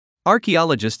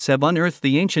Archaeologists have unearthed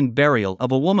the ancient burial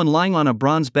of a woman lying on a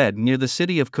bronze bed near the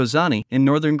city of Kozani in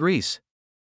northern Greece.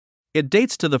 It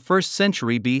dates to the 1st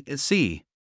century BC.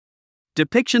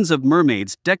 Depictions of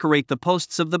mermaids decorate the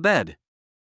posts of the bed.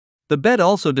 The bed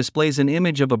also displays an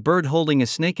image of a bird holding a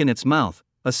snake in its mouth,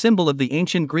 a symbol of the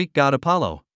ancient Greek god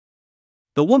Apollo.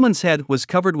 The woman's head was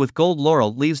covered with gold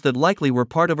laurel leaves that likely were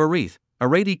part of a wreath.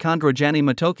 Areti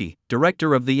Chondrogianni-Metoki,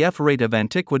 director of the Ephorate of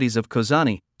Antiquities of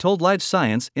Kozani, told Live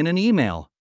Science in an email.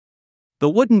 The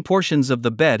wooden portions of the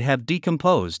bed have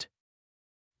decomposed.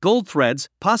 Gold threads,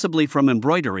 possibly from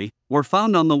embroidery, were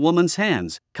found on the woman's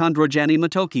hands,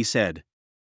 Chondrogianni-Metoki said.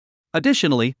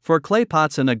 Additionally, 4 clay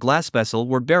pots and a glass vessel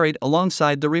were buried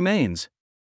alongside the remains.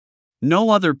 No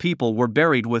other people were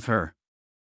buried with her.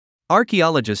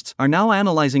 Archaeologists are now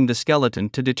analyzing the skeleton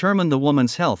to determine the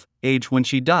woman's health, age when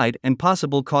she died, and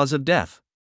possible cause of death.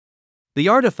 The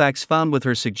artifacts found with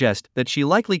her suggest that she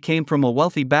likely came from a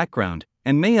wealthy background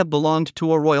and may have belonged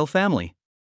to a royal family.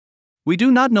 We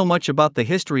do not know much about the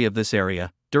history of this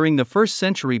area. During the 1st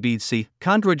century BC,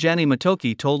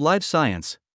 Chondrogianni-Metoki told Live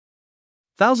Science.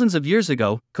 Thousands of years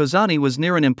ago, Kozani was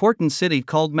near an important city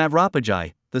called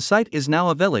Mavropagi. The site is now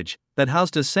a village that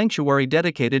housed a sanctuary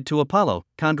dedicated to Apollo,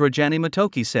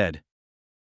 Chondrogianni-Metoki said.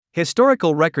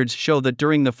 Historical records show that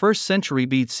during the 1st century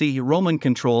BC, Roman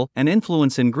control and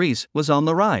influence in Greece was on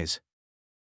the rise.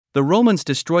 The Romans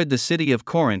destroyed the city of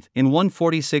Corinth in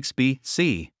 146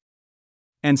 BC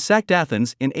and sacked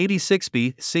Athens in 86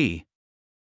 BC.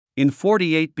 In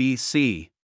 48 BC,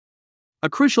 a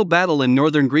crucial battle in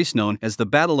northern Greece known as the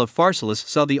Battle of Pharsalus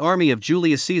saw the army of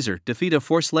Julius Caesar defeat a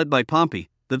force led by Pompey.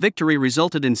 The victory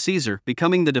resulted in Caesar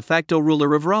becoming the de facto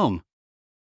ruler of Rome.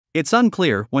 It's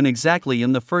unclear when exactly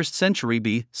in the 1st century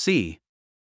BC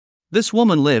this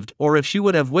woman lived or if she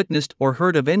would have witnessed or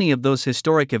heard of any of those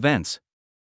historic events.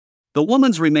 The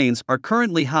woman's remains are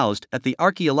currently housed at the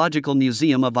Archaeological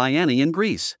Museum of Iani in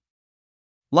Greece.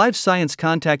 Live Science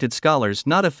contacted scholars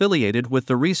not affiliated with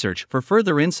the research for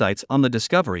further insights on the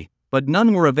discovery, but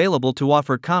none were available to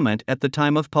offer comment at the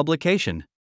time of publication.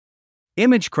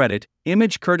 Image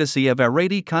courtesy of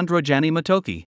Areti Chondrogianni-Metoki.